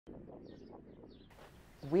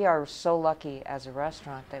We are so lucky as a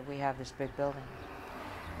restaurant that we have this big building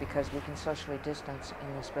because we can socially distance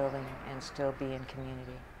in this building and still be in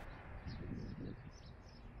community.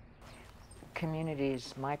 Community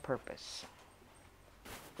is my purpose.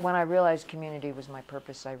 When I realized community was my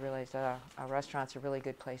purpose, I realized that a restaurant's a really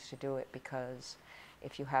good place to do it, because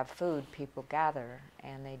if you have food, people gather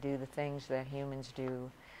and they do the things that humans do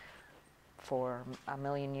for a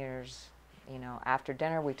million years. You know, after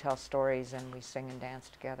dinner we tell stories and we sing and dance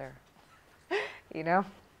together. You know?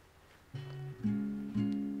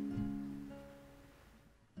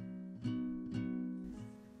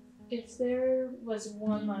 If there was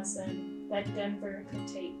one lesson that Denver could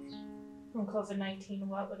take from COVID-19,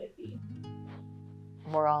 what would it be?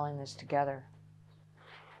 We're all in this together,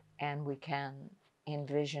 and we can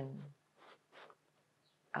envision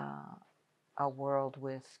a world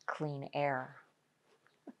with clean air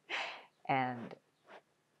and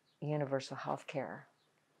universal health care,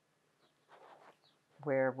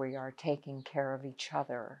 where we are taking care of each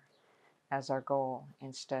other as our goal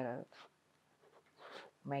instead of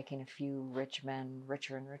making a few rich men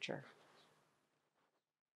richer and richer.